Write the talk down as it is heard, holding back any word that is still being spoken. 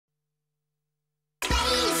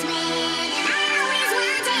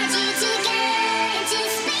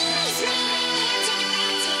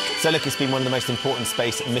So look, it's been one of the most important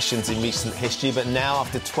space missions in recent history, but now,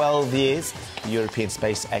 after 12 years, the European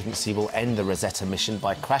Space Agency will end the Rosetta mission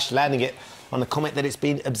by crash landing it on a comet that it's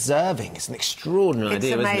been observing. It's an extraordinary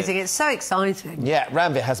idea, It's amazing. isn't it? It's so exciting. Yeah,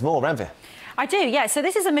 Ranvir has more. Ranvir. I do, yeah. So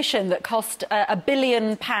this is a mission that cost £1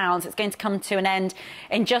 billion. It's going to come to an end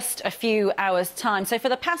in just a few hours' time. So for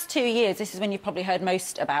the past 2 years, this is when you've probably heard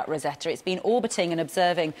most about Rosetta. It's been orbiting and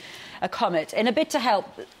observing a comet in a bid to help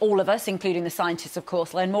all of us, including the scientists, of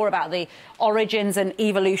course, learn more about the origins and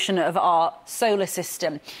evolution of our solar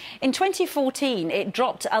system. In 2014, it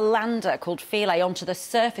dropped a lander called Philae onto the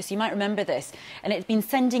surface. You might remember this. And it's been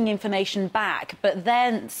sending information back. But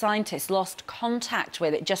then scientists lost contact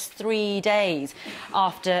with it just 3 days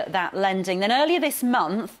after that landing. Then earlier this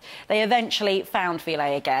month, they eventually found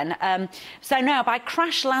Philae again. So now, by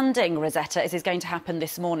crash landing Rosetta, as is going to happen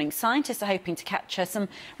this morning, scientists are hoping to capture some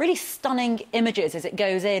really stunning images as it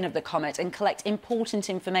goes in of the comet and collect important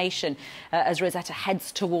information as Rosetta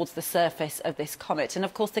heads towards the surface of this comet. And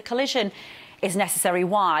of course, the collision is necessary.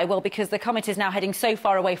 Why? Well, because the comet is now heading so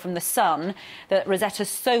far away from the sun that Rosetta's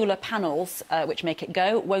solar panels, which make it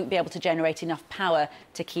go, won't be able to generate enough power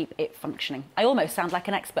to keep it functioning. I almost sound like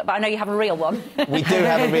an expert, but I know you have a real one. We do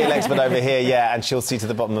have a real expert over here, yeah, and she'll see to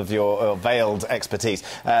the bottom of your veiled expertise.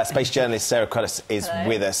 Space journalist Sarah Cruddas is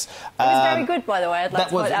with us. It was very good, by the way. I'd like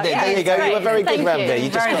to point out. There you go. Great. You were very good, Ranvir.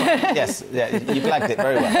 You just Very yes, yeah, you blagged it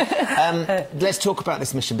very well. Let's talk about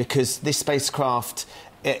this mission, because this spacecraft,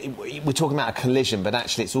 we're talking about a collision, but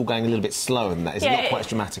actually it's all going a little bit slower than that. It's not quite as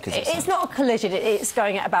dramatic as it sounds. It's not a collision. It's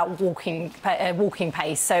going at about walking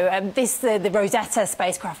pace. So the Rosetta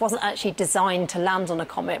spacecraft wasn't actually designed to land on a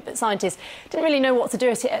comet, but scientists didn't really know what to do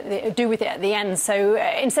with it at the end. So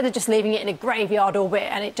instead of just leaving it in a graveyard orbit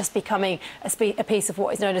and it just becoming a piece of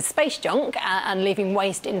what is known as space junk and leaving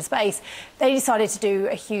waste in space, they decided to do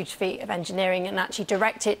a huge feat of engineering and actually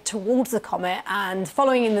direct it towards the comet, and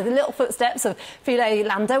following in the little footsteps of Philae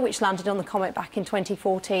lander, which landed on the comet back in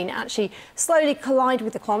 2014, actually slowly collide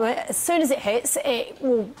with the comet. As soon as it hits, it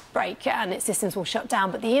will break and its systems will shut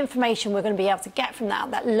down. But the information we're going to be able to get from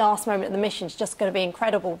that last moment of the mission is just going to be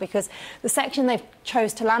incredible, because the section they've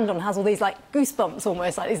chose to land on has all these like goosebumps,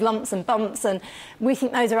 almost like these lumps and bumps, and we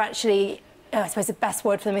think those are actually, I suppose the best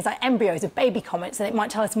word for them is like embryos of baby comets, and it might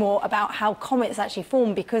tell us more about how comets actually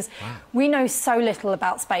form, because we know so little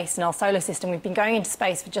about space in our solar system. We've been going into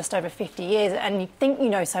space for just over 50 years, and you think you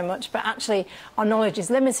know so much, but actually our knowledge is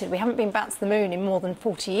limited. We haven't been back to the moon in more than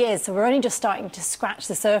 40 years, so we're only just starting to scratch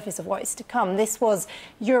the surface of what is to come. This was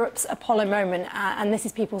Europe's Apollo moment, and this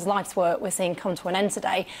is people's life's work we're seeing come to an end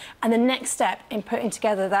today. And the next step in putting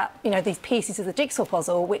together that, these pieces of the jigsaw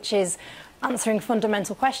puzzle, which is answering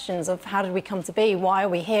fundamental questions of how did we come to be, why are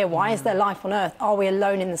we here, why is there life on Earth, are we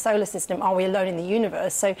alone in the solar system, are we alone in the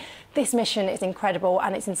universe? So this mission is incredible,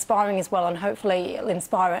 and it's inspiring as well, and hopefully it'll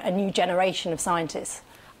inspire a new generation of scientists.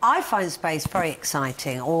 I find space very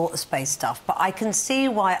exciting, all the space stuff, but I can see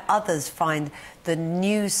why others find the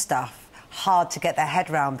new stuff hard to get their head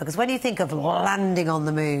around, because when you think of landing on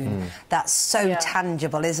the moon, that's so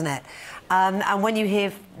tangible, isn't it? And when you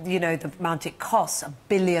hear, the amount it costs, £1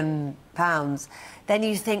 billion, then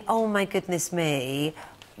you think, oh my goodness me,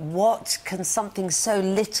 what can something so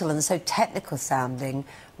little and so technical sounding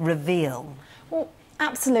reveal? Well,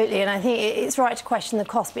 absolutely, and I think it's right to question the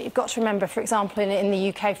cost, but you've got to remember, for example, in the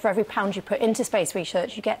UK, for every £1 you put into space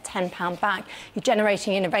research, you get £10 back. You're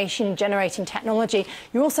generating innovation, generating technology.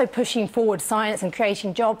 You're also pushing forward science and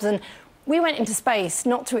creating jobs. And we went into space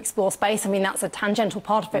not to explore space. I mean, that's a tangential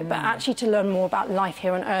part of it, but actually to learn more about life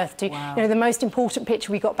here on Earth. The most important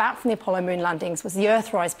picture we got back from the Apollo moon landings was the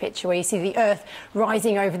Earthrise picture, where you see the Earth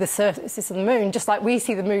rising over the surface of the moon, just like we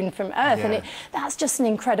see the moon from Earth. And that's just an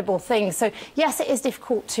incredible thing. So, yes, it is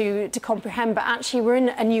difficult to comprehend, but actually we're in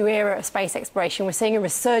a new era of space exploration. We're seeing a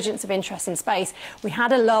resurgence of interest in space. We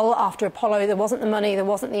had a lull after Apollo. There wasn't the money, there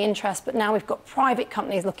wasn't the interest, but now we've got private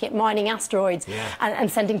companies looking at mining asteroids and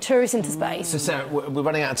sending tourists into space. So, Sarah, we're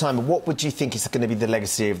running out of time. What would you think is going to be the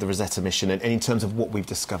legacy of the Rosetta mission, and in terms of what we've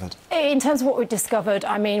discovered? In terms of what we've discovered,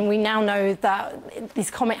 I mean, we now know that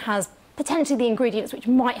this comet has potentially the ingredients which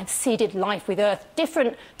might have seeded life with Earth,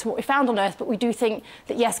 different to what we found on Earth, but we do think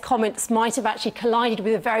that, yes, comets might have actually collided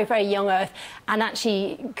with a very, very young Earth and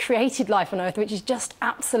actually created life on Earth, which is just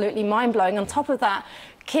absolutely mind-blowing. On top of that,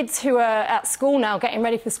 kids who are at school now, getting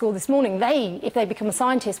ready for school this morning, if they become a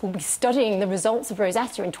scientist, will be studying the results of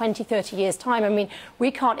Rosetta in 20, 30 years' time. I mean,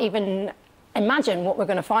 we can't even imagine what we're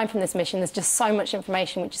going to find from this mission. There's just so much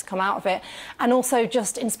information which has come out of it, and also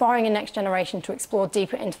just inspiring a next generation to explore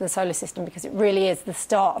deeper into the solar system, because it really is the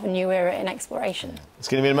start of a new era in exploration. It's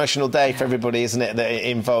going to be an emotional day for everybody, isn't it, that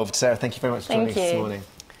involved. Sarah, thank you very much for joining us this morning.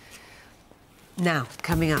 Now,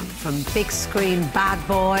 coming up from big screen bad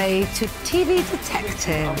boy to TV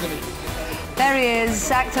detective. There he is,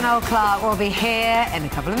 actor Noel Clarke will be here in a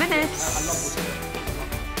couple of minutes.